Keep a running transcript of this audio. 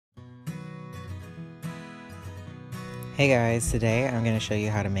Hey guys, today I'm going to show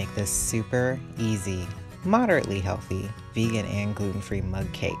you how to make this super easy, moderately healthy, vegan and gluten-free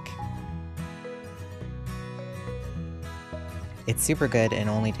mug cake. It's super good and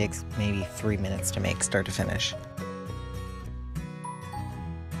only takes maybe 3 minutes to make start to finish.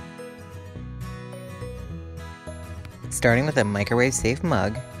 Starting with a microwave safe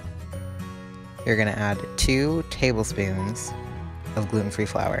mug, you're going to add 2 tablespoons of gluten-free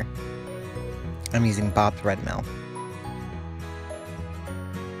flour. I'm using Bob's Red Mill.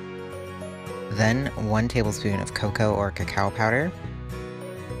 Then 1 tablespoon of cocoa or cacao powder.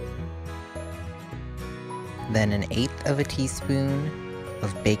 Then 1/8 of a teaspoon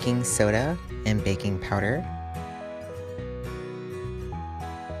of baking soda and baking powder.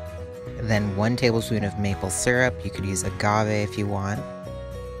 Then 1 tablespoon of maple syrup. You could use agave if you want.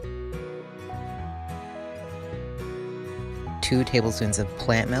 2 tablespoons of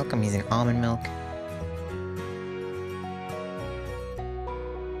plant milk. I'm using almond milk.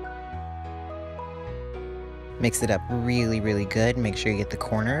 Mix it up really good. Make sure you get the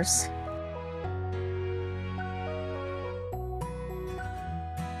corners.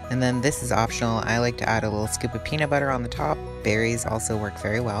 And then this is optional. I like to add a little scoop of peanut butter on the top. Berries also work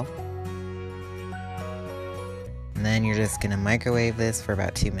very well. And then you're just gonna microwave this for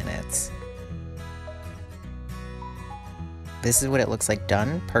about 2 minutes. This is what it looks like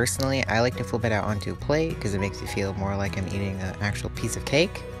done. Personally, I like to flip it out onto a plate because it makes me feel more like I'm eating an actual piece of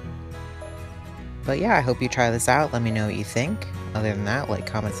cake. But yeah, I hope you try this out. Let me know what you think. Other than that, like,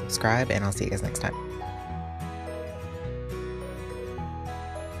 comment, subscribe, and I'll see you guys next time.